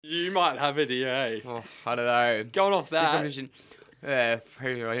You might have it here, eh? Oh, I don't know. Going off that. Yeah,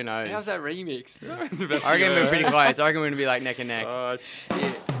 who knows? How's that remix? I reckon we're pretty close. I reckon we're going to be like neck and neck. Oh,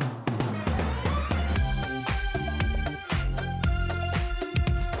 shit.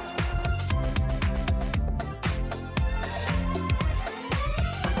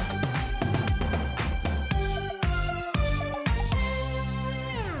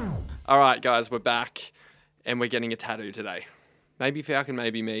 All right, guys, we're back and we're getting a tattoo today. Maybe Falcon,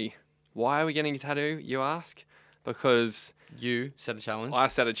 maybe me. Why are we getting a tattoo, you ask? Because You set a challenge. I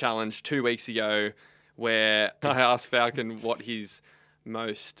set a challenge 2 weeks ago where I asked Falcon what his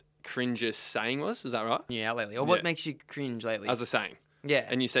most cringiest saying was. Is that right? Yeah, lately. Or what Yeah. makes you cringe lately? As a saying. yeah.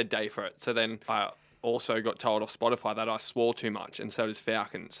 And you said day for it. So then I also got told off Spotify that I swore too much, and so does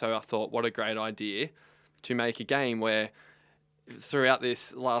Falcon. So I thought, what a great idea to make a game where throughout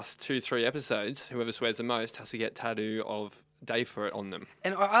this last 2-3 episodes, whoever swears the most has to get tattoo of day for it on them.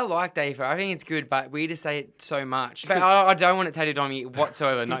 And I like Dave. I think it's good, but we just say it so much. But I don't want it tattooed on me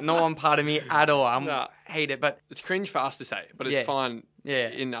whatsoever. Not one part of me at all. I hate it. But It's cringe for us to say, but it's Yeah. fine yeah.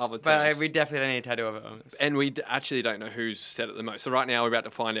 in other terms. But we definitely don't need a tattoo of it on us. And we actually don't know who's said it the most. So right now we're about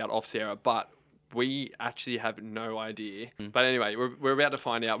to find out off Sarah, but we actually have no idea. But anyway, we're about to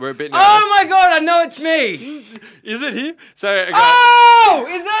find out. We're a bit nervous. Oh my god, I know it's me! Is it here? So, okay. Oh!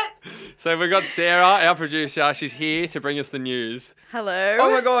 Is it? So we've got Sarah, our producer. She's here to bring us the news. Hello.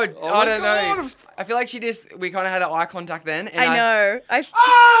 Oh my god, Oh I my don't God. know. I feel like we kind of had an eye contact then. And I know.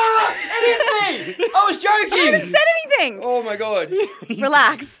 Ah! It is me! I was I haven't joking! said anything. Oh my god.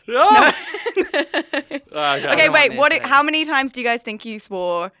 Relax. Oh! Okay, Okay, wait. on What? this, How many times do you guys think you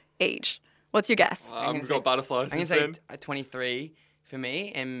swore each? What's your guess? I'm We've gonna say- got butterflies. I'm going to since say then. 23 for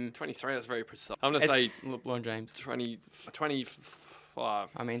me and 23, that's very precise. I'm going to say LeBron James. 25.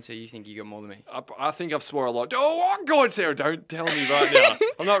 I mean, so you think you got more than me? I think I've swore a lot. Oh, God, Sarah, don't tell me right now.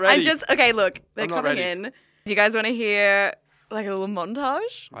 I'm not ready. Okay. Look, they're I'm not coming ready. in. Do you guys want to hear like a little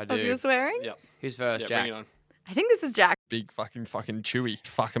montage I of do. your swearing? Yep. Who's first, Yeah, Jack? bring it on. I think this is Jack. Big fucking chewy.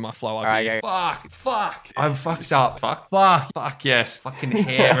 Fucking my flow up Alright, here. go. Fuck. I'm fucked up. Fuck, yes. Fucking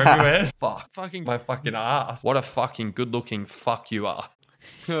hair everywhere. Fucking my fucking ass. What a fucking good looking fuck you are.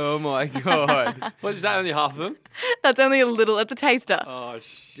 Oh my god. What, is that only half of them? That's only a little. It's a taster. Oh,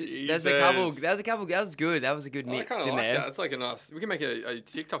 Jesus. There's a couple. That was good. That was a good I mix kind of in like there. that. It's like a nice. We can make a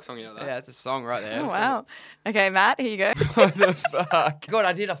TikTok song out of that. Yeah, it's a song right there. Oh wow. Okay, Matt, here you go. What the fuck? God,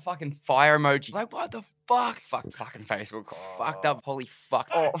 I did a fucking fire emoji. Like, what the fuck? Fucking Facebook. Fucked up. Holy fuck.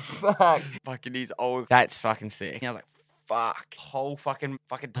 Oh, fuck. Fucking these old. That's fucking sick. And I was like, fuck. Whole fucking.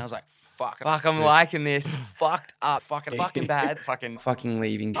 I was like, fuck. Fuck, I'm liking this. Fucked up. Fucking bad. Fucking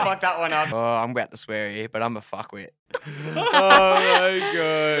leaving. Fuck that one up. Oh, I'm about to swear here, but I'm a fuckwit. Oh my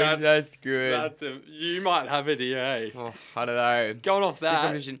god. That's good. You might have it here, eh? Oh, I don't know. Going off that.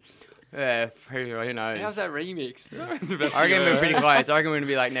 Competition. Yeah, who knows? How's that remix? I reckon we're pretty close. I reckon we're going to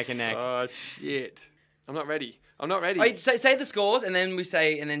be like neck and neck. Oh, shit. I'm not ready. Wait, say the scores and then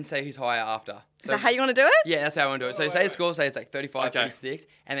say who's higher after. Is that how you want to do it? Yeah, that's how I want to do it. So say the score, say it's like 35, Okay. 36,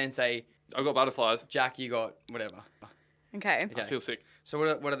 and then say, I've got butterflies. Jack, you got whatever. Okay. I feel sick. So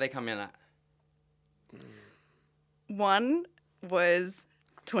what are they coming in at? One was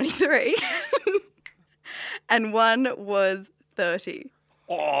 23, and one was 30.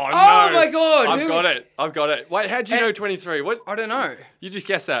 Oh, no. Oh my God, I've got it. Wait, how'd you know 23? What? I don't know. You just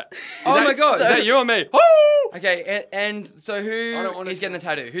guessed that. Oh my God. Is that you or me? Oh! Okay, and so who I don't wanna is getting the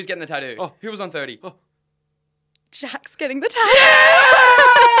tattoo? Who's getting the tattoo? Oh. Who was on 30? Oh. Jack's getting the tattoo.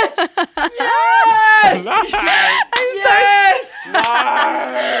 Yes! Yes!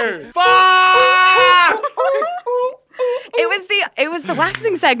 No! Fuck! It was the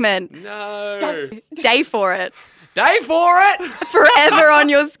waxing segment. No. Day for it. Day for it! Forever on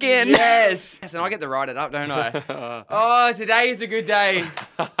your skin. Yes! Yes, and I get to write it up, don't I? Oh, today is a good day.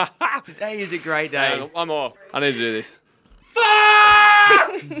 Today is a great day. Yeah, one more. I need to do this.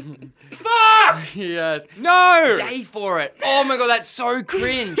 Fuck! Fuck! Yes. No! Day for it. Oh my god, that's so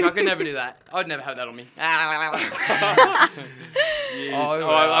cringe. I could never do that. I'd never have that on me. Jeez. Oh, Oh,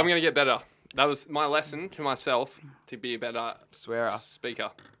 wow. I'm going to get better. That was my lesson to myself to be a better Swearer.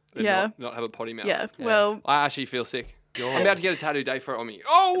 speaker. And Yeah. Not have a potty mouth. Yeah. Well, I actually feel sick. I'm about to get a tattoo day for it on me.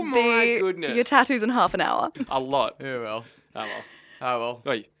 Oh my goodness. your tattoo's in half an hour. A lot. Yeah, well. Oh well. Oh well.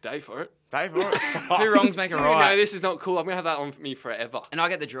 Wait, day for it? Day for it. Two wrongs make a Dude, right. no, this is not cool. I'm going to have that on me forever. And I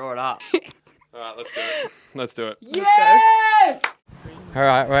get to draw it up. All right, let's do it. Let's do it. Yes!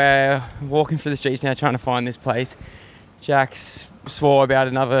 Alright, we're walking through the streets now trying to find this place. Jack's swore about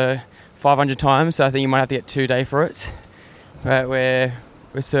another 500 times, so I think you might have to get 2 day for it. But we're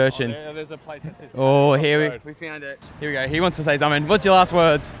We're searching. There's a place that says. Oh, here we found it. Here we go. He wants to say something. What's your last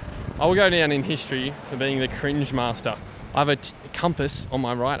words? I will go down in history for being the cringe master. I have a compass on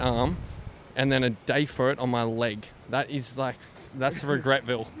my right arm, and then a day for it on my leg. That's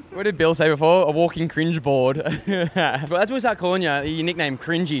Regretville. What did Bill say before? A walking cringe board. Well, that's what we start calling you. Your nickname,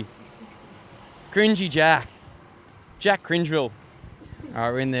 Cringy. Cringy Jack. Jack Cringeville. All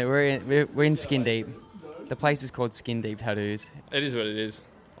right, we're in there. We're in Skin Deep. The place is called Skin Deep Tattoos. It is what it is.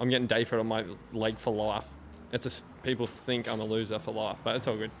 I'm getting day for it on my leg for life. People think I'm a loser for life, but it's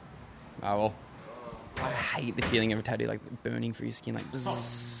all good. Oh, well. I hate the feeling of a tattoo, like burning through your skin, like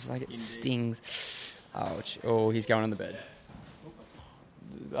bzzz, like it stings. Ouch. Oh, he's going on the bed.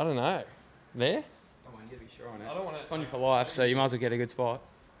 I don't know. There? Come on, you gotta be sure on it. I don't want It's on you for life, so you might as well get a good spot.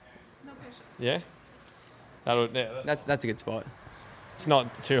 No pressure. Yeah? That's a good spot. It's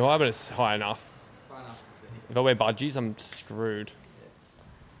not too high, but it's high enough. It's high enough to see. If I wear budgies, I'm screwed.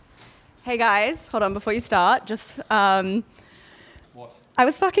 Hey guys, hold on before you start. Just, What? I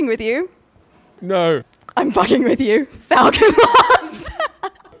was fucking with you. No. I'm fucking with you. Falcon lost.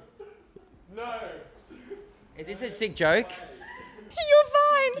 No. Is this a sick joke? You're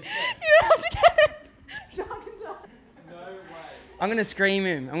fine. You don't have to get it. Falcon died. No way. I'm going to scream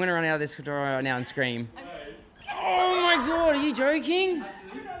him. I'm going to run out of this door right now and scream. Oh my god, are you joking?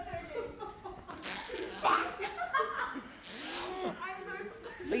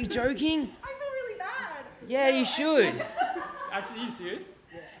 Are you joking? I feel really bad. Yeah, you should. Actually, are you serious?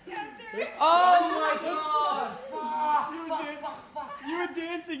 Yeah, I'm serious. Oh my god! Fuck. You were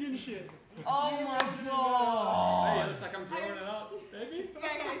dancing and shit. Oh my god! Hey, it looks like I'm drawing it up, baby.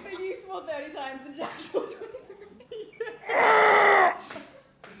 Okay, so you swore 30 times and Jack swore 23.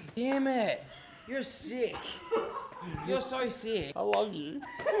 Damn it! You're sick. You're so sick. I love you.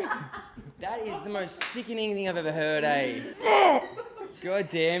 That is the most sickening thing I've ever heard, eh? God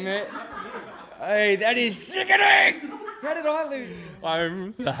damn it. Hey, that is sickening! How did I lose?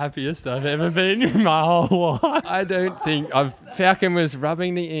 I'm the happiest I've ever been in my whole life. I don't think Falcon was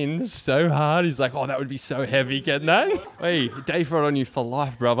rubbing the ends so hard. He's like, oh, that would be so heavy getting that. Hey, day for it on you for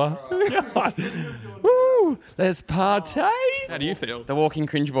life, brother. Woo, let's party. How do you feel? The walking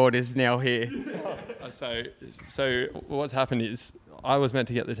cringe board is now here. So what's happened is I was meant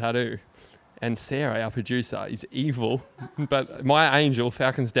to get the tattoo, and Sarah, our producer, is evil, but my angel,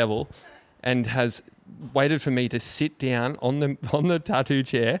 Falcon's devil, and has waited for me to sit down on the tattoo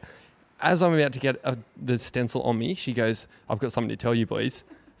chair. As I'm about to get the stencil on me, she goes, I've got something to tell you, boys.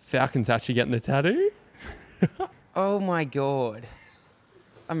 Falcon's actually getting the tattoo. Oh my god.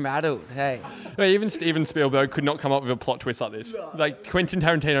 I'm rattled, hey. Even Steven Spielberg could not come up with a plot twist like this. Like Quentin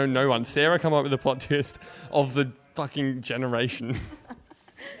Tarantino, no one. Sarah come up with a plot twist of the fucking generation.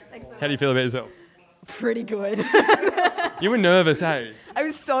 How do you feel about yourself? Pretty good. You were nervous, hey? I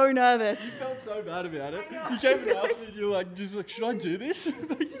was so nervous. You felt so bad about it. You came and asked me, and you're like, should I do this?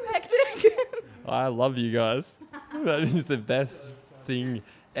 Too hectic. I love you guys. That is the best thing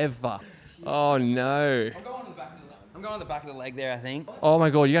ever. Oh no. I'm going on the back of the leg there, I think. Oh my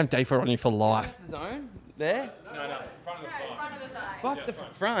god, you're going to day for it on you for life. That's the zone? There? No, front of the thigh. Front of the thigh. Fuck the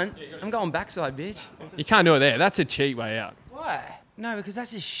front. I'm going backside, bitch. You can't do it there. That's a cheat way out. Why? No, because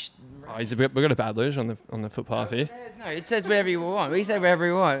that's just Oh, we've got a bad luge on the footpath here. No, it says whatever you want. We say whatever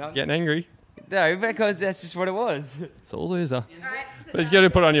you want. Getting angry. No, because that's just what it was. It's all loser. All right. But you got to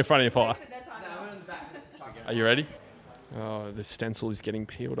put it on your front of your thigh. Sit there, time out. Are you ready? Oh, the stencil is getting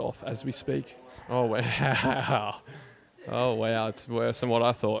peeled off as we speak. Oh, wow. Oh, wow. It's worse than what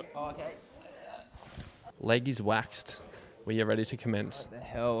I thought. Oh, okay. Leg is waxed. We are ready to commence. The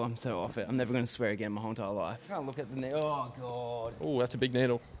hell, I'm so off it. I'm never going to swear again my whole entire life. I can't look at the needle. Oh, God. Oh, that's a big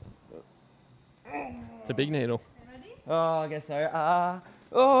needle. It's a big needle. Oh, I guess so.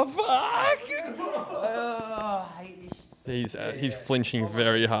 Oh, fuck! Oh, I hate this shit. He's flinching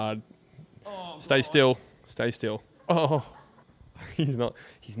very hard. Stay still. Stay still. Oh, he's not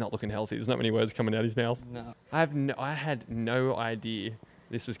looking healthy. There's not many words coming out his mouth. No. I had no idea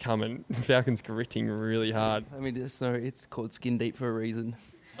this was coming. Falcon's gritting really hard. Let me just know, it's called Skin Deep for a reason.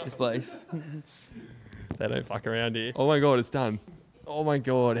 This place. They don't fuck around here. Oh my god, it's done. Oh my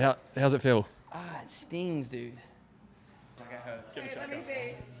god, how's it feel? Ah, it stings, dude. Like it hurts. Okay, let me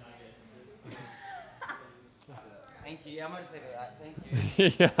see. Thank you. Yeah, I might just leave it at that.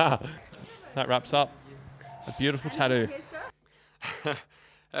 Thank you. Yeah, that wraps up a beautiful tattoo.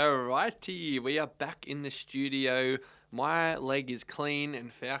 Alrighty, we are back in the studio. My leg is clean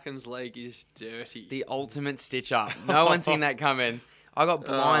and Falcon's leg is dirty. The ultimate stitch up. No one's seen that coming. I got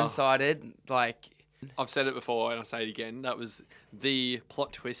blindsided. Like, I've said it before and I'll say it again. That was the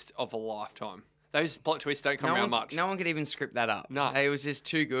plot twist of a lifetime. Those plot twists don't come around much. No one could even script that up. No. It was just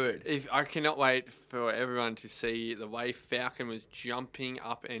too good. I cannot wait for everyone to see the way Falcon was jumping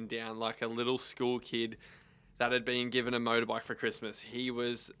up and down like a little school kid that had been given a motorbike for Christmas. He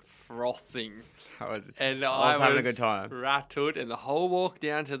was frothing. I was I having a good time. Rattled, and the whole walk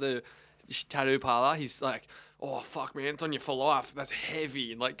down to the tattoo parlor, he's like, "Oh fuck, man, it's on you for life. That's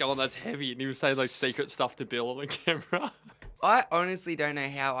heavy." And like, "Go on, that's heavy." And he was saying like secret stuff to Bill on the camera. I honestly don't know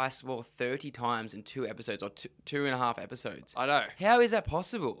how I swore 30 times in 2 episodes or 2.5 episodes. I know. How is that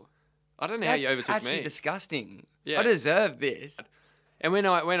possible? I don't know how you That's overtook actually me. disgusting. Yeah. I deserve this. And when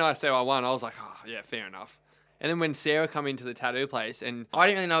I said I won, I was like, "Oh yeah, fair enough." And then when Sarah come into the tattoo place and I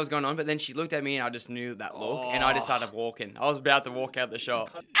didn't really know what was going on, but then she looked at me and I just knew that look, and I just started walking. I was about to walk out the shop.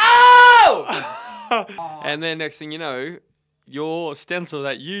 Ow! and then next thing you know, your stencil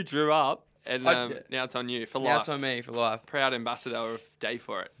that you drew up, and now it's on you for life. Now it's on me for life. Proud ambassador of Day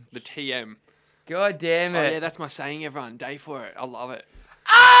For It, the TM. God damn Oh it. yeah, that's my saying, everyone. Day For It. I love it.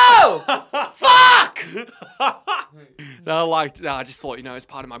 Oh! Fuck! No, I just thought, it's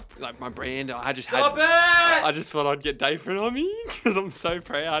part of my brand. I just Stop it! I just thought I'd get Day For It on me because I'm so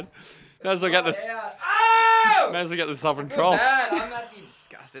proud. May as well get this. Oh! May as well get the Southern Feel Cross. bad. I'm actually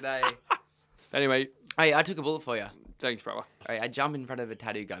disgusted, eh? Anyway, Hey, I took a bullet for you. thanks, brother. Hey, I jump in front of a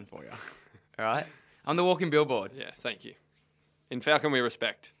tattoo gun for you. All right? I'm the walking billboard. Yeah, thank you. In Falcon, we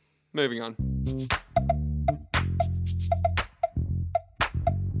respect. Moving on.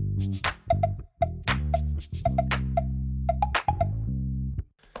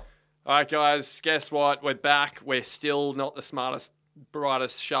 All right, guys, guess what? We're back. We're still not the smartest,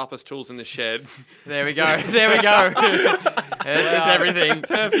 brightest, sharpest tools in the shed. There we go. There we go. That's just everything.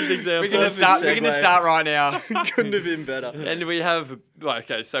 Perfect example. We can just start right now. Couldn't have been better. And we have,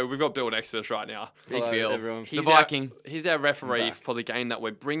 okay, so we've got Bill next to us right now. Big Hello, Bill. everyone. The Viking. He's our referee Back. for the game that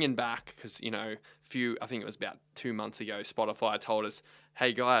we're bringing back because, I think it was about 2 months ago, Spotify told us,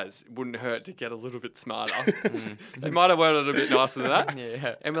 "Hey guys, it wouldn't hurt to get a little bit smarter." They might have worded it a bit nicer than that.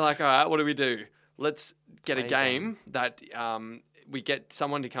 Yeah. And we're like, all right, what do we do? Let's get a Hey, game that we get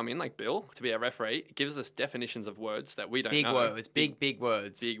someone to come in, like Bill, to be our referee. It gives us definitions of words that we don't Big know. words. Big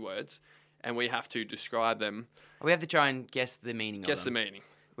words. Big words. And we have to describe them, We have to try and guess the meaning guess of the them. meaning.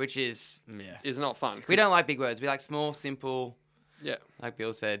 Which is, yeah. It's not fun. We don't like big words. We like small, simple, Yeah, like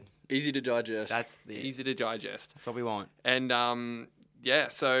Bill said. Easy to digest. That's easy to digest. That's what we want. And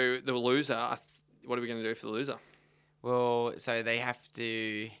so the loser, what are we going to do for the loser? Well, so they have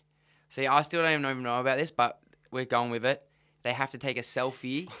to... See, I still don't even know about this, but we're going with it. They have to take a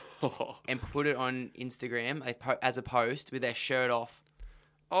selfie and put it on Instagram as a post with their shirt off.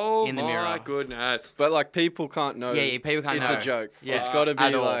 Oh In the my mirror. goodness. But like people can't know. Yeah, people can't it's know. a joke. Yeah. It's got to be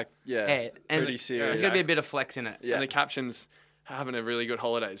At all. like Yeah, and pretty serious. There's going to be a bit of flex in it. Yeah. And the captions, having a really good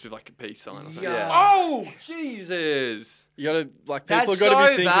holidays with like a peace sign or something. Yeah. Oh, Jesus. You got to like That's people got to so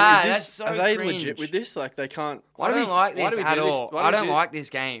be thinking, bad. is this? That's so are they cringe. legit with this? Like they can't. I don't like this at all. Why do I we don't do- like this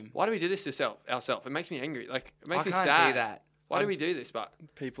game. Why do we do this to ourselves? It makes me angry. Like, it makes I me can't sad. do that. Why do we do this? But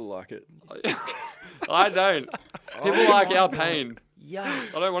People like it. I don't. People like our pain. Yeah.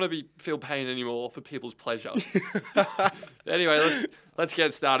 I don't want to feel pain anymore for people's pleasure. Anyway, let's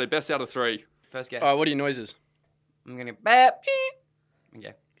get started. Best out of 3. First guess. Oh, what are your noises? I'm going to bat.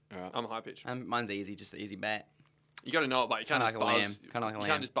 Okay. I'm high pitch. Mine's easy, just the easy bat. You got to know it, but you can't Kinda just like a buzz. lamb. Kinda like a you lamb.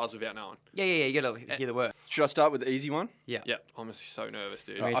 can't just buzz without knowing. Yeah, you got to hear the word. Should I start with the easy one? Yep. I'm so nervous,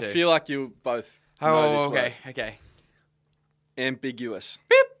 dude. Me I too. feel like you both know this word. Okay. Ambiguous.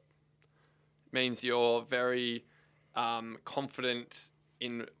 Means you're very confident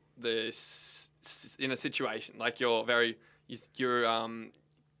in in a situation. Like you're very you're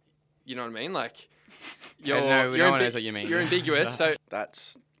you know what I mean? Like you're No you're one knows what you mean. You're ambiguous. So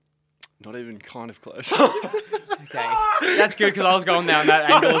That's not even kind of close. Okay. That's good because I was going down that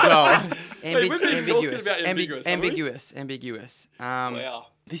angle as well. Wait, we've been talking about ambiguous, haven't we? Ambiguous. wow.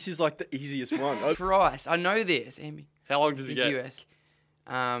 This is like the easiest one. Oh, Christ, I know this. How long does it get? Ambiguous.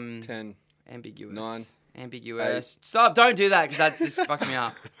 10. Ambiguous. 9. Ambiguous. Stop! Don't do that because that just fucks me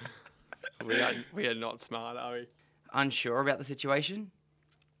up. We are not smart, are we? Unsure about the situation.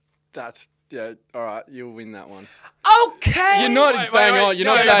 That's yeah. All right, you'll win that one. Okay. You're not Wait, bang wait, on. You're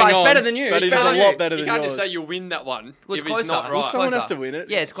no, not no, bang but it's on. better than you. But It's it's better a than lot you. better You than can't yours. just say you win that one Well, it's if it's closer. not right. Someone has Closer. to win it.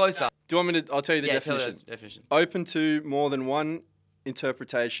 Yeah, it's closer. Do you want me to? I'll tell you the Tell definition. the definition. Open to more than one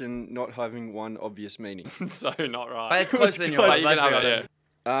interpretation, not having one obvious meaning. So not right. But it's closer than But yours. you Let's can be have it,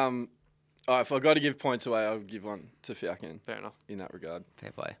 honest. yeah. All right, if I've got to give points away, I'll give one to Fiakin Fair enough. in that regard.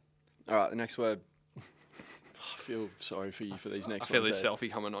 Fair play. All right, the next word. I feel sorry for you for these I next feel ones. this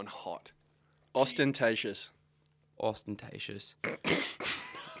selfie coming on hot. Ostentatious. Ostentatious.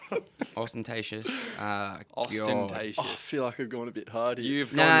 Ostentatious. God. Ostentatious. I feel like I've gone a bit hard here.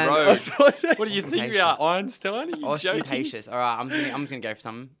 You've No, gone no, I rogue. thought that- What do you think we are, Einstein? Are you joking? Ostentatious. All right, I'm just gonna go for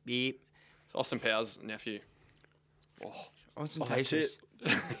something. Beep. It's Austin Powers' nephew. Ostentatious.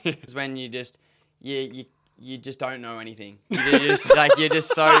 it. Is when you just you just don't know anything. You're just like you're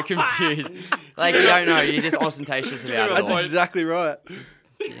just so confused. Like you don't know. You're just ostentatious about it That's all. exactly right.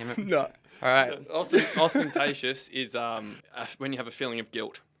 Damn it. No. All right. Ostentatious is when you have a feeling of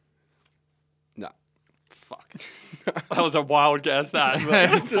guilt. No. Fuck. That was a wild guess, that.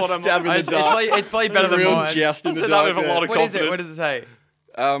 It's a stab in the It's dark. probably better than Real mine. joust in I the said that dark with a there. lot of What is it? confidence. What does it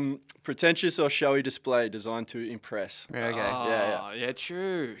say? Pretentious or showy display designed to impress. Okay. Yeah,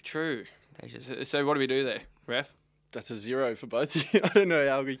 true. Ostentatious. So what do we do there, ref? That's a 0 for both of you. I don't know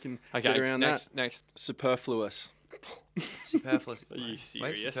how we can Okay, get around next. that. Superfluous. Superfluous. Are you Wait,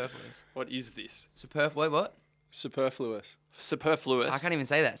 serious? superfluous. What is this? Wait, what? Superfluous. Superfluous. I can't even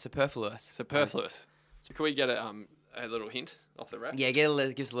say that. Superfluous. Superfluous. So can we get a little hint off the ref? Yeah, give us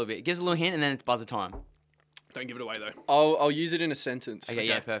a little bit. Give us a little hint, and then it's buzzer time. Don't give it away though. I'll use it in a sentence. Okay,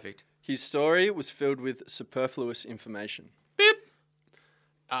 yeah, perfect. His story was filled with superfluous information.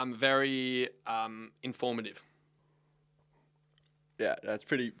 Very informative. Yeah, that's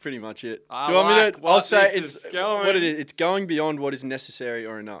pretty much it. I Do you want me like to? what I'll say this it's is going. what it is. It's going beyond what is necessary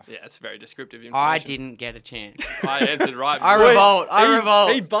or enough. Yeah, it's very descriptive I information. didn't get a chance. I answered right. I before. revolt. I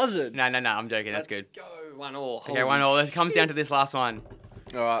revolt. He buzzed. No, I'm joking. That's good. Go 1-1. Okay, 1-1. It comes down to this last one.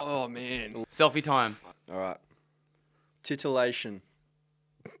 All right. Oh man. Selfie time. All right. Titillation.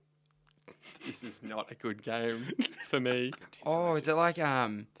 This is not a good game for me. Oh, is it like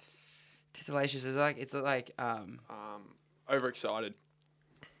titillacious? Is it like Overexcited.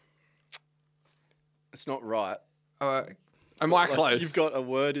 It's not right. Am I Like, close? You've got a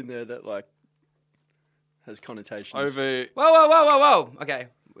word in there that like has connotations. over. Whoa. Okay,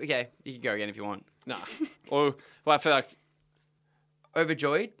 you can go again if you want. Nah. Or well, I feel like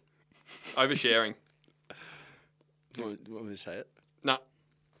Overjoyed. oversharing. Want me to say it? Nah.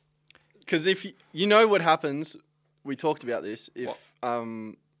 Because if you know what happens, we talked about this. If What?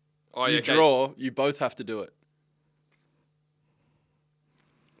 you Oh, yeah, okay. draw, you both have to do it.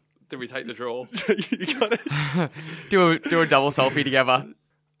 Did we take the draw? So you got it. Do a double selfie together.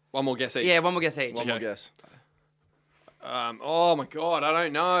 One more guess each. Yeah, one more guess each. One more Okay. guess. Oh my god, I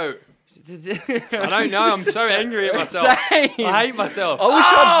don't know. I don't know. I'm so angry at myself. Same. I hate myself. I wish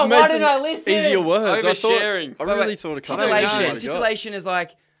Oh, I'd made why some didn't I listen? easier words. Oversharing. I Wait, really wait. thought a couple of know. Titillation. words. Titillation is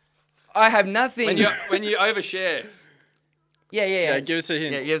like, I have nothing. When you overshare. Yeah. Yeah, give us a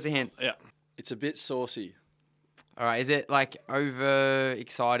hint. Yeah, give us a hint. Yeah. It's a bit saucy. All right, is it like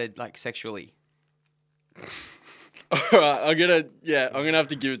overexcited, like sexually? All right, I'm gonna have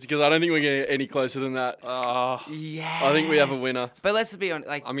to give it because I don't think we're getting any closer than that. Yeah. I think we have a winner. But let's be honest,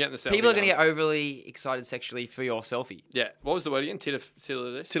 like I'm getting the selfie. people are going to now. get overly excited sexually for your selfie. Yeah. What was the word again?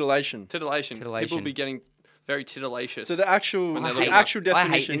 Titillation. Titillation. Titillation. People Titillation. will be getting very titillacious. So the actual When they're the looking actual up. I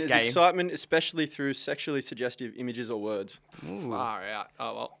hate definition this is game. excitement, especially through sexually suggestive images or words. Far out.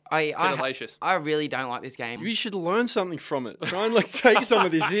 Oh well. I Titillacious. really don't like this game. You should learn something from it. Try and like take some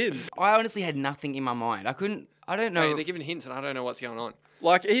of this in. I honestly had nothing in my mind. I don't know. Hey, they're giving hints and I don't know what's going on.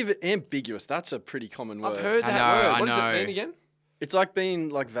 Like even ambiguous. That's a pretty common word. I've heard I that know, word. I What does know. it mean again? It's like being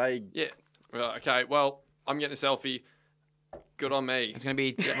like vague. Yeah. Well, okay. Well, I'm getting a selfie. Good on me. It's going to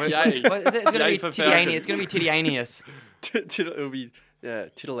be. Yay. What is it? It's going Yay to for be titillaneous. Falcon. It's going to be titillaneous. It'll be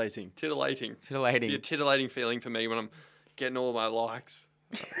titillating. Titillating. Be a Titillating. titillating feeling for me when I'm getting all my likes.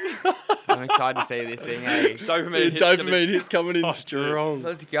 I'm excited to see this thing. Hey. Dopamine. hits to the- Dopamine hit coming in Oh, strong.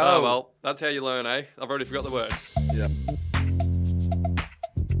 Let's go. Oh well, that's how you learn, eh? I've already forgot the word. Yeah.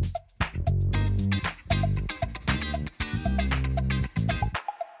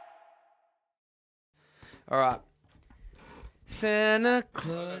 All right. Santa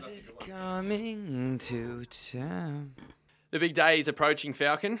Claus is coming to town. The big day is approaching,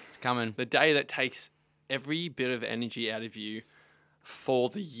 Falcon. It's coming. The day that takes every bit of energy out of you for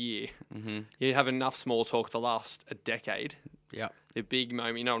the year. Mm-hmm. You have enough small talk to last a decade. Yep. The big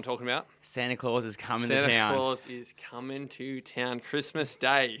moment, you know what I'm talking about? Santa Claus is coming Santa to town. Claus is coming to town. Christmas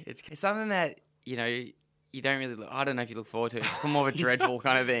Day. It's something that, you don't really I don't know if you look forward to it. It's more of a dreadful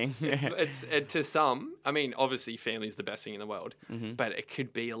kind of thing. It's to some. I mean, obviously, family's the best thing in the world, Mm-hmm. but it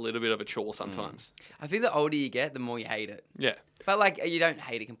could be a little bit of a chore sometimes. I think the older you get, the more you hate it. Yeah, But like you don't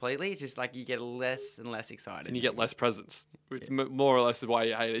hate it completely. It's just like you get less and less excited. and you get less presents, which more or less is why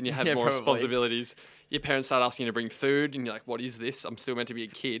you hate it. And you have Yeah, more probably. responsibilities. Your parents start asking you to bring food, and you're like, "What is this? I'm still meant to be a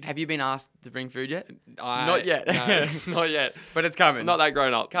kid." Have you been asked to bring food yet? Not yet. No, not yet. But it's coming. Not that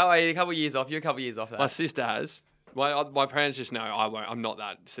grown up. A couple years off. You're a couple years off that. My sister has, My parents just know I won't. I'm not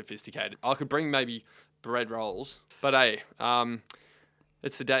that sophisticated. I could bring maybe bread rolls, but hey,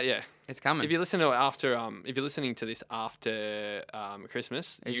 it's the day. Yeah, It's coming. if you listen to it after, if you're listening to this after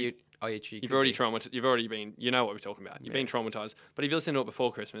Christmas, You've already you've already been. You know what we're talking about. You've been traumatized. But if you listen to it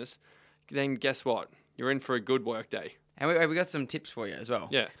before Christmas, then guess what? You're in for a good work day. And we got some tips for you as well.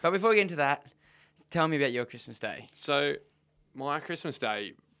 Yeah. But before we get into that, tell me about your Christmas day. So, my Christmas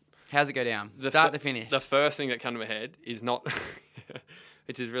day, How's it go down? Start to finish. the first thing that comes to my head is not,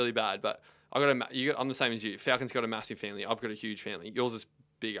 which is really bad. But I'm the same as you. Falcon's got a massive family. I've got a huge family. Yours is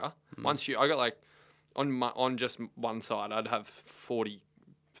bigger. I got like on just one side, I'd have 40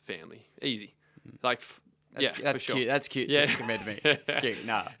 family, easy. Like, That's for sure. cute. That's cute. Yeah. Compared to me. It's cute.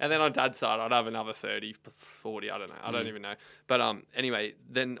 No. And then on dad's side, I'd have another 30, 40, I don't know. I don't even know. But anyway,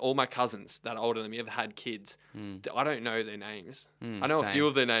 then all my cousins that are older than me have had kids. I don't know their names. I know a same. few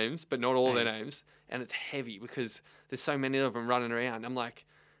of their names, but not all Same. their names. And it's heavy because there's so many of them running around. I'm like,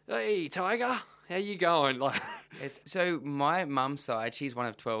 hey, Tiger, how you going? Like, So my mum's side, she's one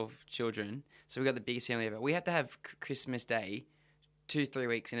of 12 children. So we got the biggest family ever. We have to have Christmas Day 2-3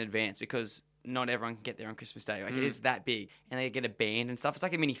 weeks in advance because not everyone can get there on Christmas Day. Like it's that big, and they get a band and stuff. It's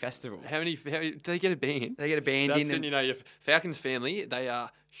like a mini festival. how many do they get a band? They get a band That's in. when And, you know your Falcons family, they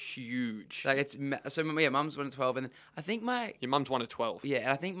are huge. like so yeah, mum's one of 12, and I think Your mum's one of 12. and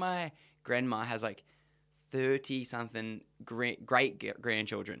I think my grandma has like 30 something great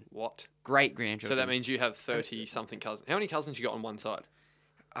grandchildren. What? Great grandchildren. So that means you have 30 something cousins. How many cousins you got on one side?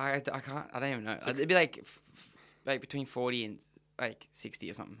 I can't. I don't even know. It'd be like between 40 and like 60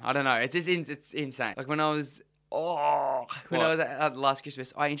 or something. I don't know. It's just it's insane. Like when I was at last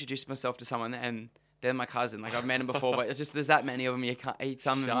Christmas, I introduced myself to someone and they're my cousin. Like I've met him before, but it's just there's that many of them. You can't eat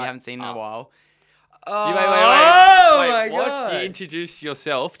some of them you Shut haven't seen in a up. while. Wait, Oh my what? god! You introduced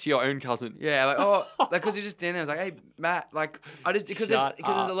yourself to your own cousin. Yeah, because you're just standing there. I was like, hey, Matt, like, I just, because there's Shut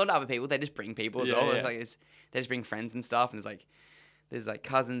a lot of other people, they just bring people as Yeah, well. yeah. It's like, they just bring friends and stuff, and there's like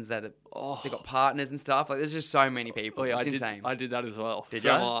cousins that they got partners and stuff. Like, there's just so many people. Oh yeah, It's insane. I did that as well. Did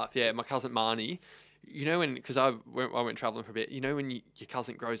Throughout ya? my life. Yeah, my cousin Marnie. You know because I went traveling for a bit. You know when your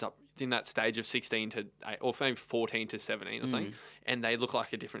cousin grows up in that stage of 16 to 8, or maybe 14 to 17 or something, and they look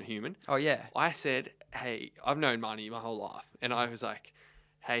like a different human. Oh, yeah. I said, hey, I've known Marnie my whole life, and I was like,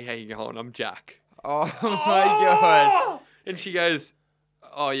 hey, how you going? I'm Jack. Oh, my God. And she goes,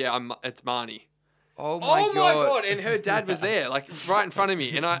 oh yeah, it's Marnie. Oh, my Oh God. my god! And her dad was there, like right in front of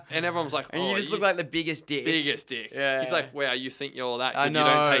me, and everyone was like, And you just look like the biggest dick. biggest dick. Yeah. He's like, wow, you think you're that I good? You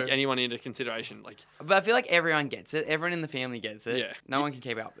don't know. take anyone into consideration. Like, But I feel like everyone gets it. Everyone in the family gets it. Yeah. No one can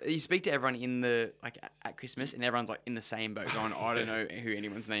keep up. You speak to everyone at Christmas, and everyone's like in the same boat going, I don't know who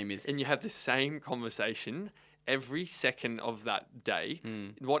anyone's name is. and you have the same conversation every second of that day. Hmm.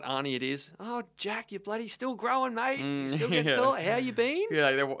 What Arnie it is? Oh, Jack, you're bloody still growing, mate. You still getting Yeah. taller. How you been? Yeah,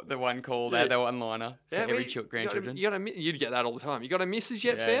 like the one call, Yeah. the one liner for every mate, grandchildren. You'd get that all the time. You got a missus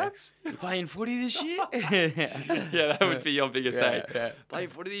yet, Yeah. Faux? You playing footy this year? Yeah, that would be your biggest day. Yeah. Playing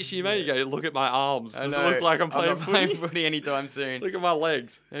footy this year, mate. You go, look at my arms. I Does it know. look like I'm playing not footy? playing footy anytime soon. Look at my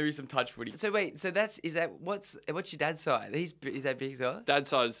legs. Maybe some touch footy. So wait, what's your dad's side? Is that big side? Dad's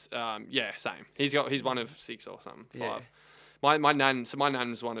size, yeah, same. He's one of 6 or something, 5. Yeah. My nan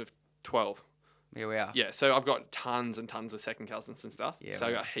was one of 12. Here we are. Yeah, so I've got tons and tons of second cousins and stuff. Yeah, so I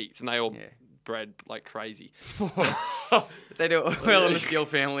well, got heaps, and they all yeah. bred like crazy. They do it well in the Steele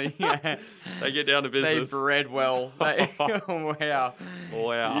family. Yeah. They get down to They business. bred well. Oh, wow.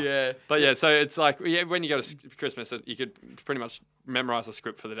 Wow. Yeah. But yeah, so it's like when you go to Christmas, you could pretty much memorize a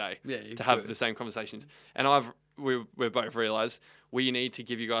script for the day Yeah, you to have could. the same conversations. And we've both realised we need to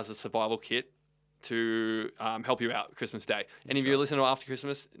give you guys a survival kit to help you out Christmas Day. And if you listen to After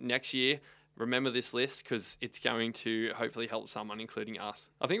Christmas next year, remember this list because it's going to hopefully help someone, including us.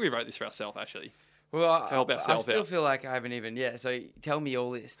 I think we wrote this for ourselves, actually. Well, help I ourselves still out. feel like I haven't even. Yeah. So tell me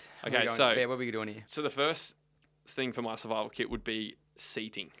your list. Okay, what so- are we doing here? So the first thing for my survival kit would be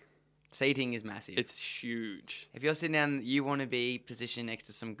seating. Seating is massive. It's huge. If you're sitting down, you want to be positioned next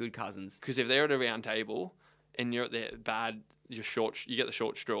to some good cousins. Because if they're at a round table and you're at the bad, you get the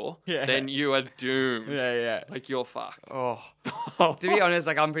short straw, Yeah. then you are doomed. Yeah. Like you're fucked. Oh. To be honest,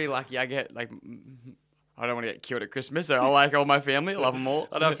 like I'm pretty lucky. I get like. I don't want to get killed at Christmas, so I like all my family. I love them all.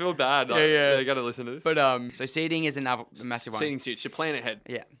 I don't feel bad. Like, Yeah. They got to listen to this. But so seating is another massive one. Seating's huge. You plan ahead.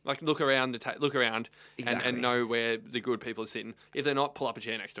 Yeah. Like look around Exactly. and know where the good people are sitting. If they're not, pull up a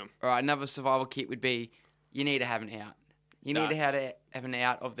chair next to them. All right, another survival kit would be you need to have an out. You need to have an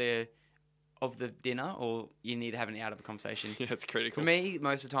out of the dinner, or you need to have an out of a conversation. Yeah, it's critical. For me,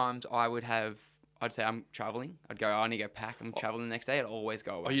 most of the times, I I'd say I'm traveling. I'd go, I need to go pack. I'm traveling the next day. I'd always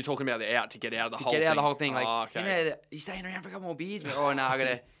go away. Are you talking about the out to get out of the to whole get thing? out of the whole thing. Like, oh, okay. you know, you staying around for a couple more beers? Oh, no, I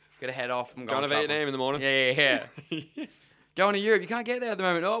gotta head off. I'm Going to travel. Vietnam in the morning? Yeah. Going to Europe. You can't get there at the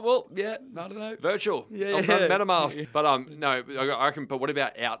moment. Oh, well, yeah, I don't know. Virtual. Yeah. I'm not MetaMask. Yeah. But no, I reckon, but what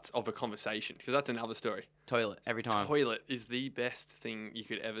about out of a conversation? Because that's another story. Toilet, every time. Toilet is the best thing you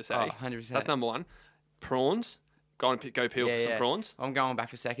could ever say. Oh, 100%. That's number one. Prawns. Go peel for some prawns. I'm going back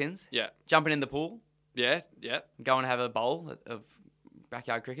for seconds. Yeah. Jumping in the pool. Yeah. Go and have a bowl of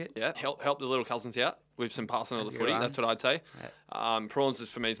backyard cricket. Yeah. Help the little cousins out with some passing of the That's a footy. good one. That's what I'd say. Yeah. Prawns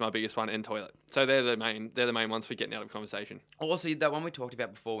for me is my biggest one, and toilet. So they're the main ones for getting out of conversation. Also, that one we talked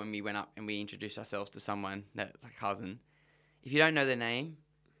about before when we went up and we introduced ourselves to someone, that like cousin. If you don't know their name,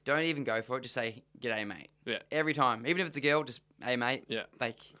 don't even go for it. Just say, "G'day, mate." Yeah. Every time, even if it's a girl, just, "Hey, mate." Yeah.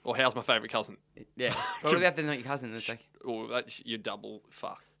 Like, Or how's my favourite cousin? yeah. But what if they're not your cousin? It's like, Or that's your double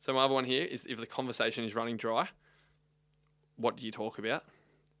fuck. So my other one here is if the conversation is running dry, what do you talk about?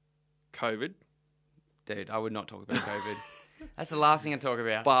 COVID. dude, I would not talk about COVID. That's the last thing I talk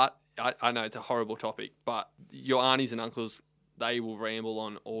about. But I know it's a horrible topic, but your aunties and uncles, they will ramble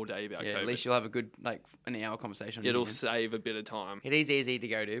on all day about yeah, COVID. at least you'll have a good, like, an hour conversation. It'll save a bit of time. It is easy to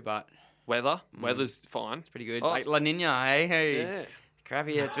go to, but Weather's fine. pretty good. Oh, Like La Nina, hey. Yeah.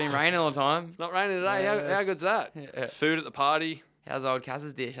 Crappy, it's been raining all the time. It's not raining today. Yeah. How good's that? Yeah. Food at the party. How's old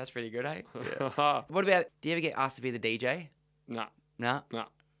Kaz's dish? That's pretty good, eh? No. What about, do you ever get asked to be the DJ? No? No.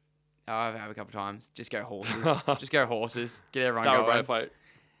 Oh, I've had a couple times. Just go horses. Just go horses. Get everyone Double going. breath weight.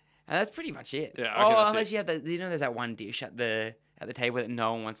 And that's pretty much it. Yeah, I reckon that's unless it. you have that, you know, there's that one dish at the table that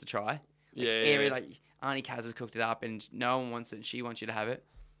no one wants to try. Yeah. Like Auntie Kaz has cooked it up and no one wants it and she wants you to have it.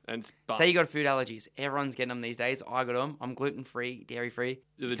 And Say you got food allergies. Everyone's getting them these days. I got them. I'm gluten free, dairy free.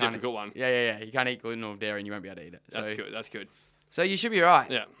 you're the You can't- difficult one. Yeah. You can't eat gluten or dairy and you won't be able to eat it. So, That's good. So you should be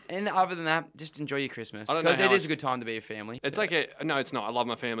right. Yeah. And other than that, just enjoy your Christmas. I don't know Because it how is I- a good time to be a family. It's like no, it's not. I love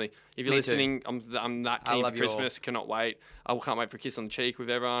my family. If you're Me too. listening, I'm that I keen for love you all. Christmas. Cannot wait. I can't wait for a kiss on the cheek with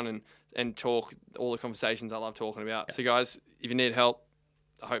everyone and talk all the conversations I love talking about. So guys, if you need help,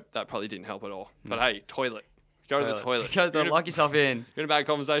 I hope that probably didn't help at all. But hey, toilet. Go to the toilet. Go You're in a- lock yourself in. you're in a bad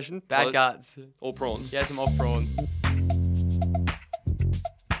conversation. Bad toilet, guts. All prawns. Get some off prawns.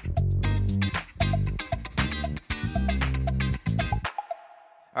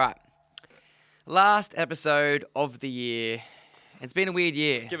 All right. Last episode of the year. It's been a weird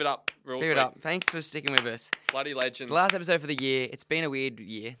year. Give it up. Real Give it quick. up. Thanks for sticking with us. Bloody legends. The last episode for the year. It's been a weird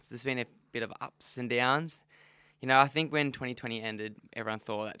year. There's been a bit of ups and downs. You know, I think when 2020 ended, everyone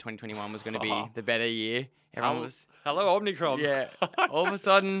thought that 2021 was going to be the better year. Everyone was... Hello, Omnicron. Yeah. All of a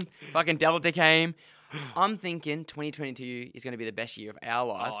sudden, fucking Delta came. I'm thinking 2022 is going to be the best year of our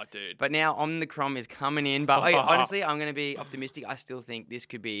life. Oh, dude. But now Omicron is coming in. But honestly, I'm going to be optimistic. I still think this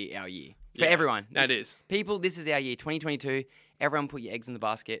could be our year. For Yeah. everyone. No, it is. People, this is our year. 2022. Everyone put your eggs in the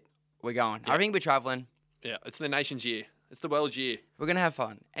basket. We're going. I think we're traveling. Yeah, it's the nation's year. It's the world's year. We're going to have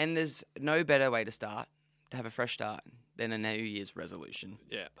fun. And there's no better way to start, to have a fresh start, than a New Year's resolution.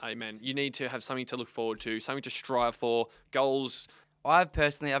 Yeah, amen. You need to have something to look forward to, something to strive for, goals. I've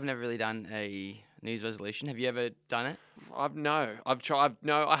never really done a New Year's resolution. Have you ever done it? I've tried.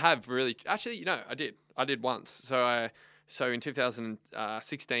 No, I have really. Actually, I did. I did once. So in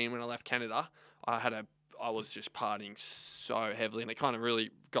 2016, when I left Canada, I was just partying so heavily, and it kind of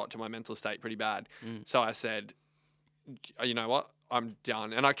really got to my mental state pretty bad. So I said, you know what, I'm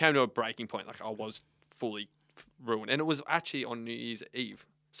done. And I came to a breaking point. Like I was fully ruined, and it was actually on New Year's Eve.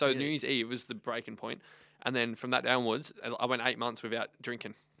 So Really? New Year's Eve was the breaking point, and then from that downwards, I went 8 months without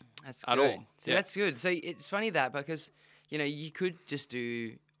drinking. That's At good. all. So Yeah. that's good. So it's funny that because, you know, you could just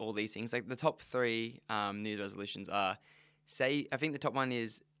do all these things. Like the top three New Year's resolutions are, I think the top one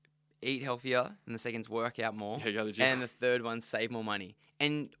is eat healthier, and the second's work out more. Yeah, go to the gym. And the third one's save more money.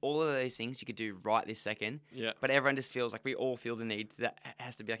 And all of those things you could do right this second. Yeah. But everyone just feels like we all feel the need that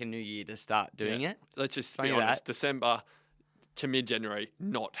has to be like a new year to start doing it. Let's just Funny be honest. that. December to mid-January,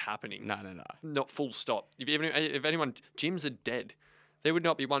 not happening. No. Not full stop. If anyone, gyms are dead. There would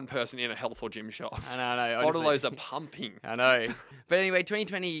not be one person in a health or gym shop. I know. Bottle honestly. loads are pumping. I know. But anyway,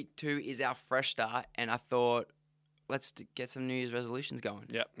 2022 is our fresh start, and I thought, let's get some New Year's resolutions going.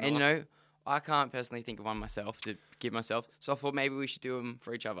 Yep, And you nice. know, I can't personally think of one myself to give myself, so I thought maybe we should do them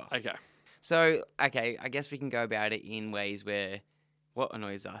for each other. Okay. So, I guess we can go about it in ways where what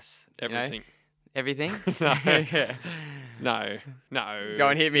annoys us? You know? Everything. Everything? No. Yeah. No. Go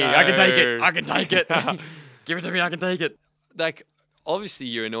and hit me. No. I can take it. I can take it. Give it to me. I can take it. Like, obviously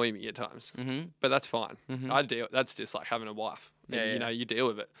you annoy me at times, Mm-hmm. but that's fine. Mhm. That's just like having a wife. And, Yeah, yeah. you deal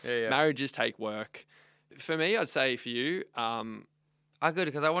with it. Yeah. Marriages take work. For me, I'd say for you, I could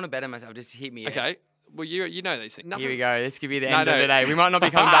because I want to better myself. Just hit me. Okay. Well, you know these things. Here we go. This could be the No, end no. of the day. We might not be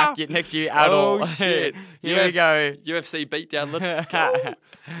coming back yet next year at all. Oh shit! Here we go. UFC beatdown. Let's go.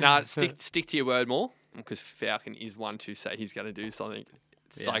 Nah, stick to your word more because Falcon is one to say he's going to do something.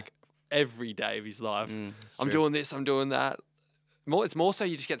 It's Yeah. like every day of his life. It's I'm true. doing this. I'm doing that. It's more so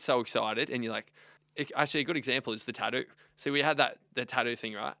you just get so excited and you're like. Actually, a good example is the tattoo. So we had the tattoo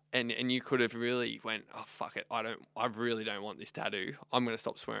thing, right? And you could have really went, oh fuck it, I really don't want this tattoo. I'm going to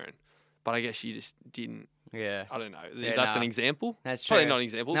stop swearing. But I guess you just didn't. Yeah. I don't know. Yeah, That's an nah. example. That's Probably true. not an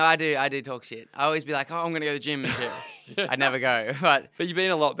example. No, I do talk shit. I always be like, oh, I'm gonna go to the gym and shit. I never go, but But you've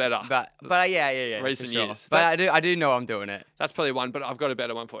been a lot better. yeah. for Recent sure. years. But I do know I'm doing it. That's probably one, but I've got a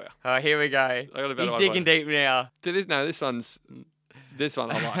better one for you. Oh, here we go. I got a better He's one. digging deep now. This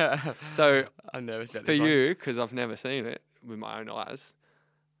one I like. So I'm nervous about for this one. you, because I've never seen it with my own eyes,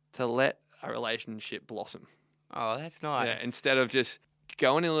 to let a relationship blossom. Oh, that's nice. Yeah, instead of just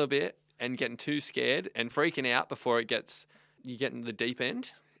going in a little bit and getting too scared and freaking out before you get in the deep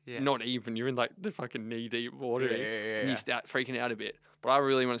end. Yeah. Not even, you're in like the fucking knee deep water Yeah. and you start freaking out a bit. But I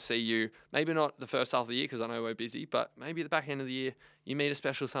really want to see you, maybe not the first half of the year because I know we're busy, but maybe the back end of the year, you meet a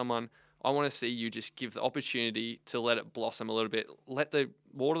special someone. I want to see you just give the opportunity to let it blossom a little bit.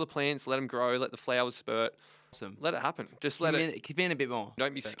 Water the plants, let them grow, let the flowers spurt. Awesome. Let it happen. Just Keep in a bit more.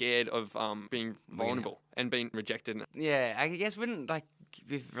 don't be scared of being vulnerable and being rejected. Yeah, I guess when like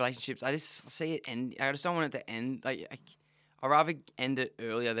with relationships, I just see it end. I just don't want it to end. I'd rather end it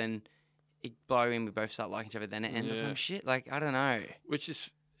earlier than it blow and we both start liking each other. Then it ends or Yeah. some shit. Like I don't know. Which is,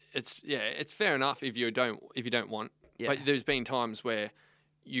 it's fair enough if you don't want. Yeah. But there's been times where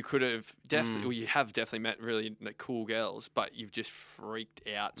you could have definitely, or you have definitely met really cool girls, but you've just freaked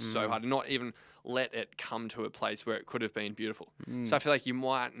out so hard, and not even let it come to a place where it could have been beautiful. So I feel like you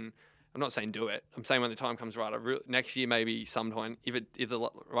might, and I'm not saying do it. I'm saying when the time comes right, next year maybe sometime, if the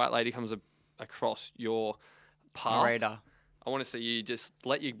right lady comes across your path, Radar. I want to see you just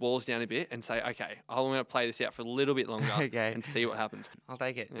let your walls down a bit and say, okay, I'm going to play this out for a little bit longer Okay. and see what happens. I'll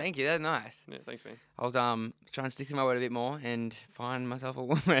take it. Thank you. That's nice. Yeah, thanks, man. I'll try and stick to my word a bit more and find myself a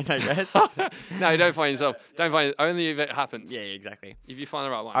woman, I guess. No, don't find yourself. Don't find only if it happens. Yeah, exactly. If you find the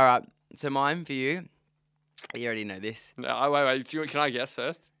right one. All right. So mine for you. You already know this. No, wait. Can I guess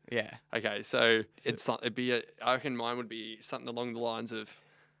first? Yeah. Okay, so I reckon mine would be something along the lines of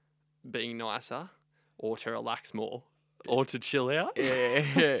being nicer, or to relax more, or to chill out.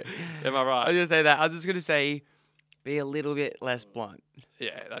 Yeah. Am I I was right? gonna say that. I was just gonna say, be a little bit less blunt.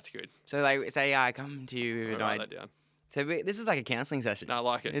 Yeah, that's good. So like, say I come to you I'll and write that down. so this is like a counselling session. No, I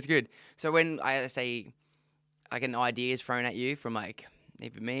like it. It's good. So when I say like an idea is thrown at you from like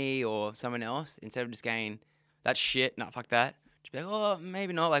either me or someone else, instead of just going, that's shit, no, fuck that. Just be like, oh,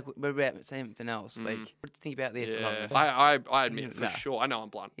 maybe not. Like, what about something else? Like, what do you think about this? Or Yeah, something? I admit for No. sure. I know I'm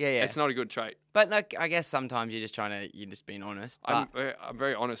blunt. Yeah. It's not a good trait. But like, I guess sometimes you're just being honest. But I'm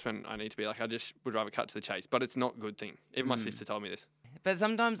very honest when I need to be. Like, I just would rather cut to the chase. But it's not a good thing. Even my sister told me this. but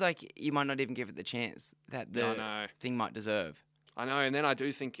sometimes like you might not even give it the chance that the I know. thing might deserve. I know, and then I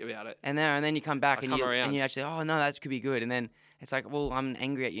do think about it. And then you come back I and come you around. actually, oh no, that could be good. And then it's like, well, I'm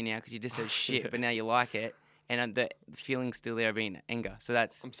angry at you now because you just said shit, but now you like it, and the feeling's still there being anger. So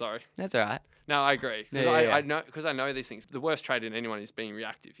that's I'm sorry. all right. No, I agree. Because Yeah. I know these things. The worst trait in anyone is being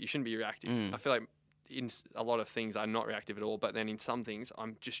reactive. You shouldn't be reactive. I feel like in a lot of things I'm not reactive at all, but then in some things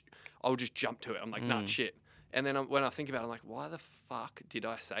I'll just jump to it. I'm like, nah, shit. And then when I think about it, I'm like, why the fuck did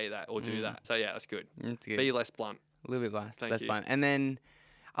I say that or do that? So yeah, that's good. It's good. Be less blunt. A little bit less. Thank That's you. fine. And then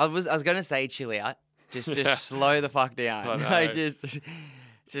I was gonna say chill out. Just slow the fuck down. I know. Like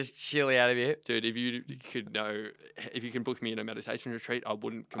just chill out a bit. Dude, if you can book me in a meditation retreat, I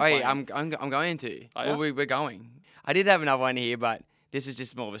wouldn't Oh complain. yeah, I'm going to. Oh, Well, yeah? we're going. I did have another one here, but this is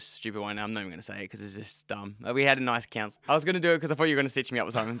just more of a stupid one. I'm not even gonna say it because it's just dumb. We had a nice counsel. I was gonna do it because I thought you were gonna stitch me up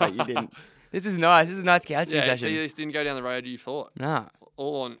with something, but you didn't. This is nice. This is a nice counselling Yeah, so session. you just didn't go down the road you thought. Nah,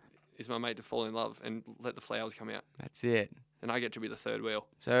 All I want is my mate to fall in love and let the flowers come out. that's it. And I get to be the third wheel.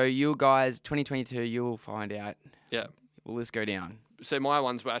 So you guys, 2022, you'll find out. Yeah. Will this go down? So my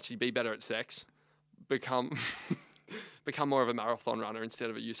ones were actually be better at sex, become more of a marathon runner instead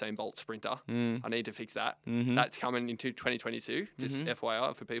of a Usain Bolt sprinter. I need to fix that. Mm-hmm. That's coming into 2022. Just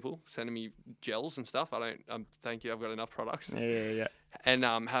FYI for people sending me gels and stuff. I don't. Thank you. I've got enough products. Yeah. And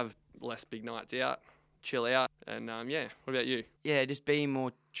have less big nights out, chill out, and yeah. What about you? Yeah, just being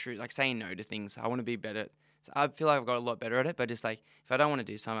more true, like saying no to things. I want to be better. So I feel like I've got a lot better at it, but just like if I don't want to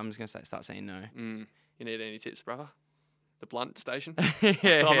do something, I'm just gonna start saying no. You need any tips, brother? The blunt station.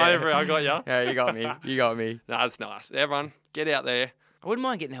 Yeah, I'm over. I got ya. Yeah, you got me. You got me. No, that's nice. Everyone, get out there. I wouldn't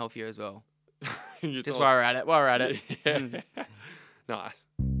mind getting healthier as well. You're Just talking- while we're at it. Yeah. Nice.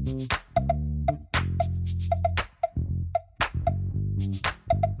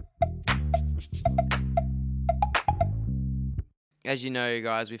 As you know,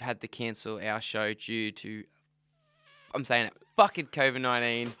 guys, we've had to cancel our show due to, I'm saying it, fucking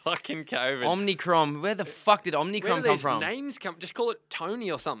COVID-19. Fucking COVID. Omnicron. Where the fuck did Where Omnicron do come these from? names come? Just call it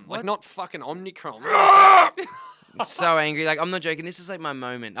Tony or something. Like, What? not fucking Omnicron. I'm so angry. Like, I'm not joking. This is like my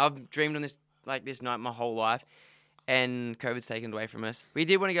moment. I've dreamed on this night my whole life, and COVID's taken it away from us. We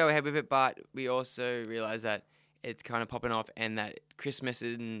did want to go ahead with it, but we also realized that it's kind of popping off, and that Christmas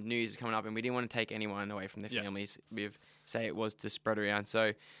and New Year's is coming up, and we didn't want to take anyone away from their Yeah. families. We've say it was to spread around,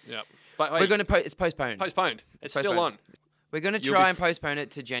 so Yep. But wait, we're going to it's postponed. postponed. It's still Postponed. on. We're going to You'll try be and postpone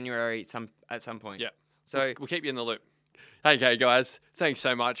it to January at some point. Yeah. So We'll keep you in the loop. Okay, guys. Thanks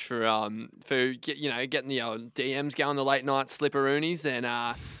so much for getting the DMs going, the late night slipperoonies,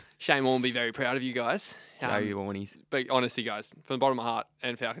 and Shane will be very proud of you guys. show you warnies. But honestly, guys, from the bottom of my heart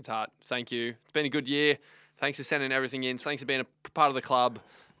and Falcon's heart, thank you. It's been a good year. Thanks for sending everything in. Thanks for being a part of the club.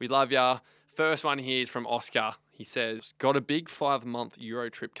 We love ya. First one here is from Oscar. He says, got a big 5-month Euro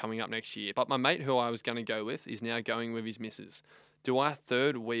trip coming up next year, but my mate who I was going to go with is now going with his missus. Do I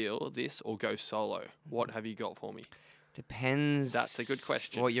third wheel this or go solo? What have you got for me? Depends. That's a good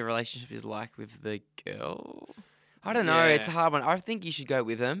question. What your relationship is like with the girl. I don't know. It's a Yeah. hard one. I think you should go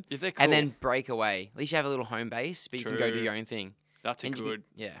with them If they're cool, and then break away. At least you have a little home base, but you can go do True. your own thing. that's a And you good.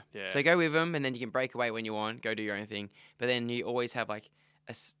 can- yeah. Yeah. So go with them, and then you can break away when you want. Go do your own thing, but then you always have like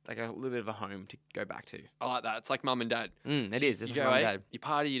a little bit of a home to go back to. I like that. It's like mum and dad. It is. It's You like go mum and away, dad. you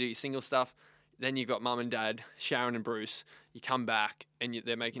party, you do your single stuff. Then you've got mum and dad, Sharon and Bruce. You come back and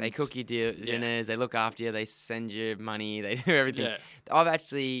they're making. They cook you dinners. They look after you. They send you money. They do everything. Yeah. I've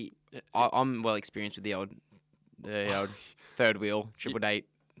actually, I'm well experienced with the old third wheel triple date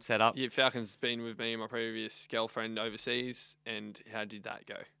setup. Yeah, Falcon's been with me and my previous girlfriend overseas, and how did that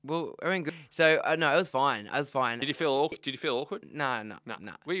go? Well, I mean, good. So no, it was fine. I was fine. Did you feel awkward? Did you feel awkward? No.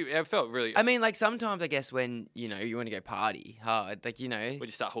 We felt really. I mean, like sometimes I guess when you want to go party hard, like when you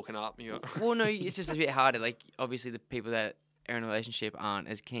start hooking up, you go, well, no, it's just a bit harder. Like obviously the people that are in a relationship aren't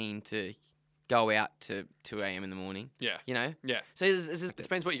as keen to go out to 2 a.m. in the morning. yeah, You know. yeah. So this is, It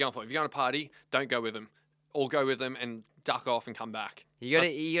depends what you're going for. If you're going to party, don't go with them, or go with them and duck off and come back. you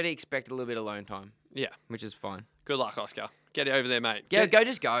gotta expect a little bit of alone time, Yeah. which is fine. Good luck, Oscar. Get it over there, mate. Go Get-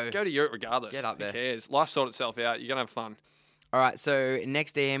 just go. Go to Europe regardless. Get up there. Who cares? Life sorted itself out. You're gonna have fun. All right, so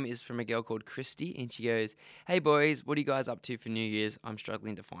next DM is from a girl called Christy, and she goes, "Hey boys, what are you guys up to for New Year's? I'm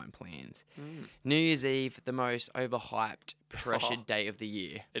struggling to find plans. New Year's Eve, the most overhyped, pressured day of the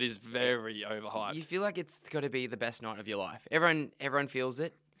year. It is very overhyped. You feel like it's got to be the best night of your life. Everyone feels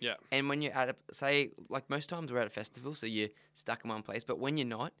it. Yeah. And when you're at like most times we're at a festival, so you're stuck in one place. But when you're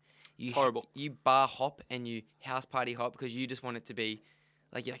not, you horrible. You bar hop and you house party hop because you just want it to be.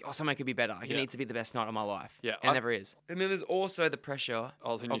 Like, you're like, oh, something could be better. Like, Yeah. It needs to be the best night of my life. Yeah, And it never is. And then there's also the pressure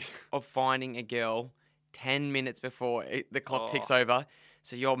Oh, then you- of finding a girl 10 minutes before the clock ticks Oh. over.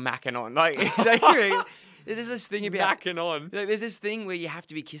 So you're macking on. Like, don't you mean? There's this thing about... Backing on. Like, there's this thing where you have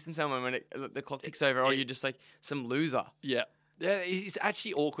to be kissing someone when the clock ticks over, or you're just like some loser. Yeah. Yeah, it's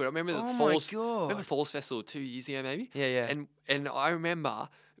actually awkward. I remember the Oh my Falls. God. Remember Falls Festival 2 years ago, maybe. Yeah, yeah. And I remember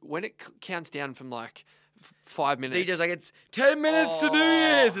when it counts down from like 5 minutes. DJ's like, it's 10 minutes to New Oh.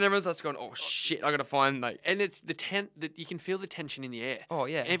 Year's, and everyone's starts going, oh shit, I gotta find like, and it's that you can feel the tension in the air. oh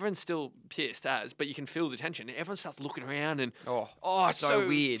yeah, Everyone's still pissed but you can feel the tension. Everyone starts looking around and oh it's so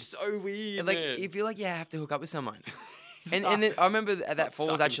weird. So weird. And, like man. you feel like you have to hook up with someone. It's and not- and then I remember at that not Falls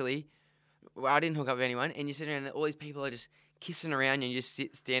sucking. actually, where I didn't hook up with anyone, and you're sitting around and all these people are just kissing around you, and you just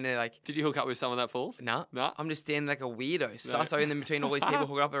stand there like, Did you hook up with someone that Falls? nah, Nah. I'm just standing like a weirdo, susso in between all these people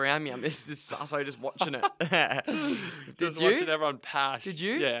hooked up around me. I'm just this susso just watching it. Did Just you? watching everyone pash. Did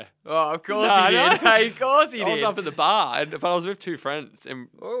you? Yeah. Oh, of course Nah, he did. no. Hey, of course he I was did. up at the bar, but I was with two friends. And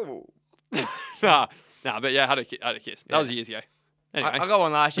Oh. nah, but yeah, I had a kiss. That was years ago. Anyway, I got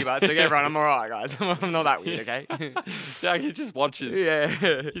one last year, but it's okay, everyone. I'm all right, guys. I'm not that weird, okay? yeah, he just watches.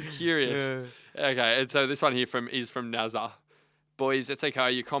 yeah. He's curious. Okay, and so this one here is from Nazar. Boys, it's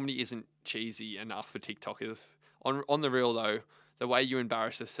okay. Your comedy isn't cheesy enough for TikTokers. On the real though, the way you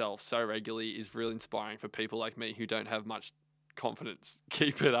embarrass yourself so regularly is real inspiring for people like me who don't have much confidence.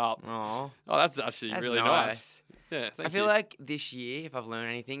 Keep it up. Aw, Oh, that's actually that's really nice. Yeah, thank I feel you. like this year, if I've learned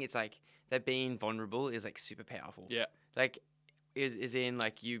anything, it's like that being vulnerable is like super powerful. Yeah. Like, is in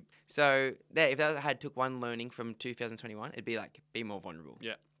like you. So if I had took one learning from 2021, it'd be like be more vulnerable.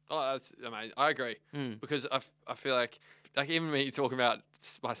 Yeah. Oh, that's amazing. I agree because I feel like even me talking about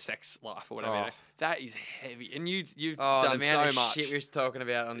my sex life or whatever, you know, that is heavy. And you've the done amount so of much. shit we were talking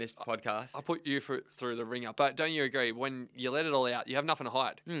about on this podcast. I put you through the ringer, but don't you agree? When you let it all out, you have nothing to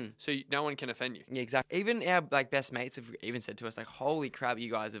hide, so no one can offend you. Yeah, exactly. Even our best mates have even said to us "Holy crap,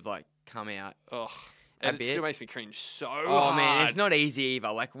 you guys have come out." Ugh. A And it bit. still makes me cringe so Oh hard. man, it's not easy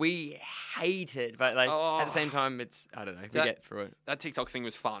either. We hate it, but at Oh. the same time, it's I don't know. We That- get through it. That TikTok thing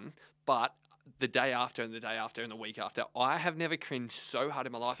was fun, but the day after and the day after and the week after, I have never cringed so hard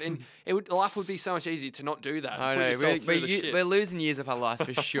in my life. And life would be so much easier to not do that. I Put know yourself through the shit. we're losing years of our life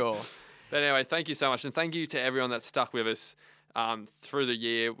for sure. But anyway, thank you so much. And thank you to everyone that stuck with us through the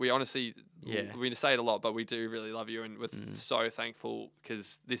year. We honestly, we say it a lot, but we do really love you. And we're so thankful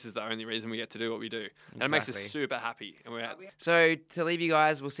because this is the only reason we get to do what we do. And it makes us Exactly. super happy. And we're So to leave you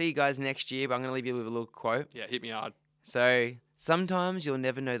guys, we'll see you guys next year. But I'm going to leave you with a little quote. yeah, hit me hard. So sometimes you'll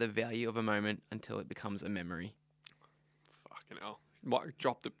never know the value of a moment until it becomes a memory. Fucking hell. Might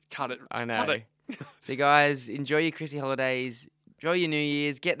drop the, cut it. I know. Cut it. So guys, enjoy your Chrissy holidays. Enjoy your New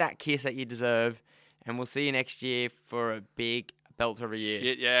Year's. Get that kiss that you deserve. And we'll see you next year for a big belter of a year.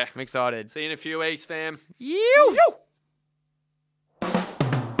 Shit, yeah. I'm excited. See you in a few weeks, fam. You.